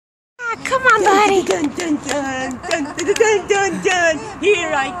Come on, buddy. Dun, dun, dun, dun, dun, dun, dun, dun.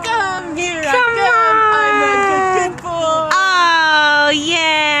 Here I come, here I come. I'm a good boy. Oh,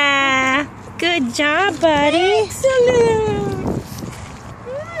 yeah. Good job, buddy. Excellent.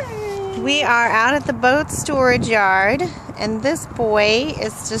 We are out at the boat storage yard, and this boy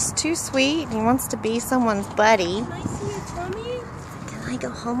is just too sweet. He wants to be someone's buddy. Can I see your tummy? Can I go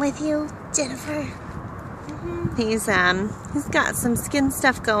home with you, Jennifer? He's got some skin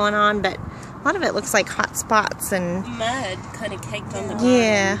stuff going on, but a lot of it looks like hot spots and Mud kind of caked on the bottom.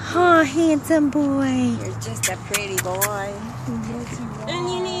 yeah. Oh, handsome boy. You're just a pretty boy. And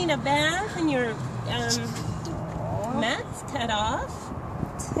you need a bath and your mats cut off.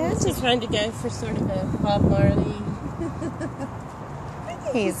 That's Just trying to go for sort of a Bob Marley.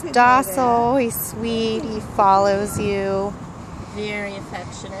 He's docile, he's sweet, he follows you. Very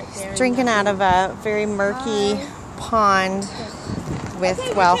affectionate. Very Drinking out of a very murky pond with,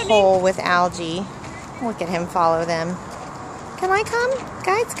 well, hole with algae. Look at him follow them. Can I come?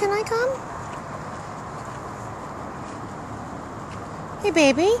 Guys, can I come? Hey,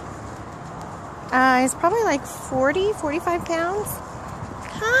 baby. He's probably like 40, 45 pounds.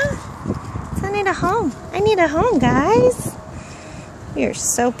 Huh? So I need a home. I need a home, guys. You're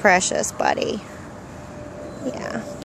so precious, buddy. Yeah.